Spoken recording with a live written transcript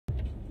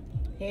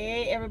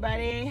Hey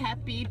everybody,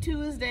 happy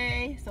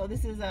Tuesday. So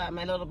this is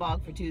my little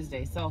blog for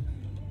Tuesday. So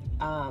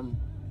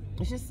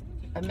it's just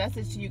a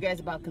message to you guys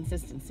about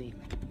consistency.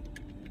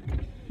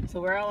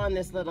 So we're all on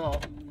this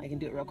little, I can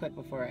do it real quick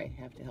before I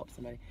have to help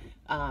somebody.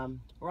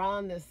 We're all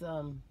on this,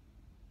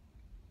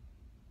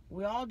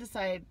 we all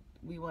decide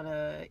we want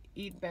to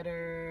eat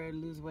better,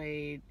 lose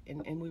weight,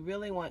 and we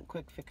really want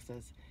quick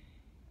fixes.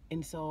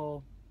 And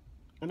so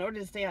in order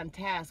to stay on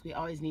task, we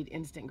always need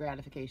instant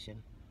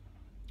gratification.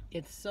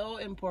 It's so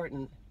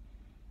important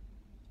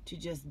to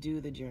just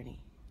do the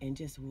journey and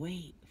just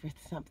wait for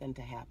something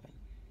to happen.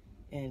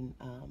 And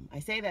I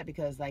say that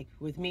because, like,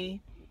 with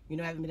me,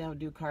 I haven't been able to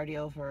do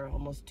cardio for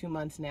almost 2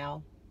 months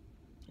now.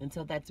 And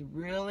so that's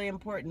really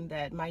important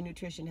that my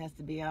nutrition has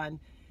to be on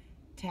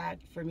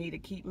tact for me to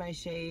keep my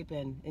shape.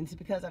 And it's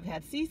because I've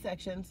had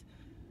C-sections.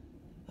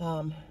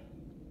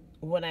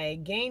 When I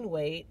gain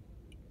weight,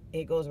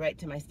 it goes right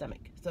to my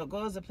stomach. So it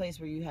goes a place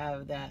where you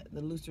have the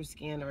looser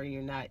skin, or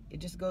you're not, it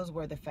just goes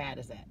where the fat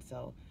is at.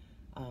 So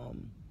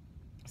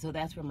so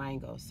that's where mine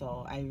goes.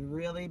 So I've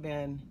really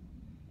been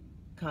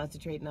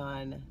concentrating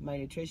on my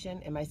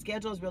nutrition, and my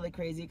schedule is really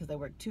crazy because I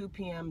work 2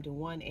 p.m. to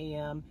 1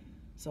 a.m.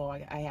 So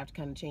I have to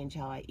kind of change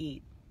how I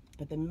eat.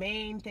 But the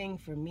main thing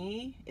for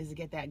me is to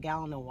get that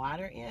gallon of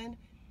water in.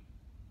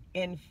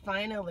 And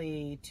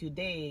finally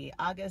today,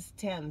 August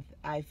 10th,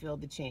 I feel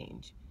the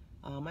change.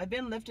 I've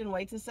been lifting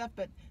weights and stuff,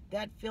 but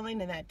that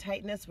feeling and that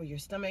tightness where your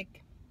stomach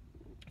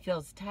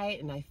feels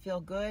tight and I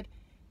feel good,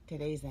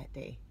 today's that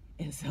day.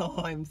 And so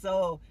I'm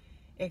so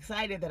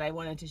excited that I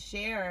wanted to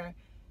share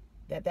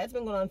that that's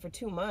been going on for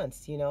 2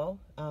 months,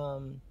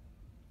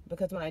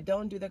 because when I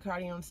don't do the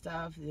cardio and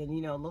stuff,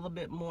 then, a little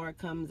bit more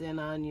comes in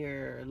on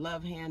your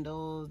love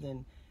handles,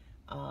 and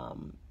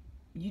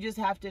you just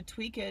have to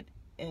tweak it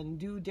and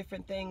do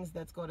different things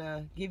that's going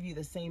to give you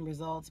the same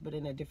results, but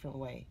in a different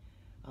way.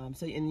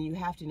 And you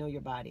have to know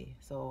your body.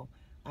 So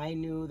I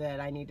knew that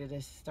I needed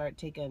to start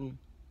taking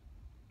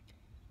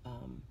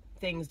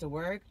things to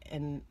work,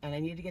 and I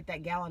needed to get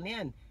that gallon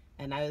in.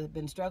 And I've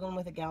been struggling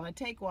with a gallon of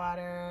take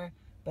water,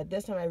 but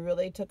this time I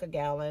really took a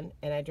gallon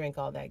and I drank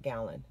all that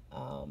gallon.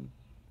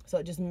 So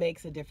it just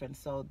makes a difference.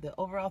 So the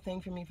overall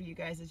thing for me, for you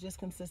guys, is just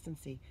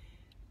consistency.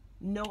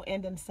 No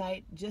end in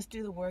sight, just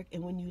do the work,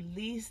 and when you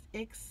least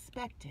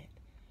expect it,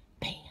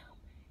 bam,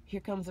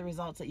 here comes the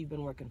results that you've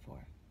been working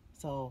for.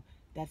 So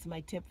that's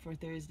my tip for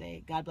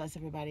Thursday. God bless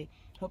everybody.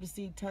 Hope to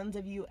see tons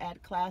of you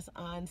at class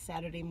on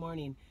Saturday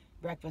morning.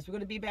 Breakfast. We're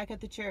going to be back at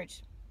the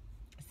church,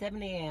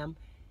 7 a.m.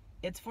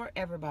 It's for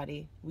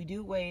everybody. We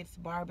do weights,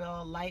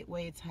 barbell, light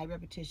weights, high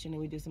repetition,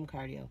 and we do some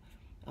cardio.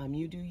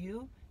 You do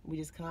you. We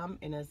just come,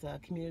 and as a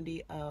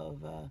community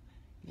of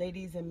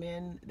ladies and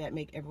men that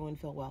make everyone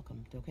feel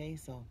welcomed. Okay,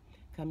 so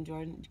come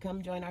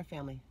join our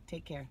family.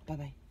 Take care. Bye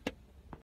bye.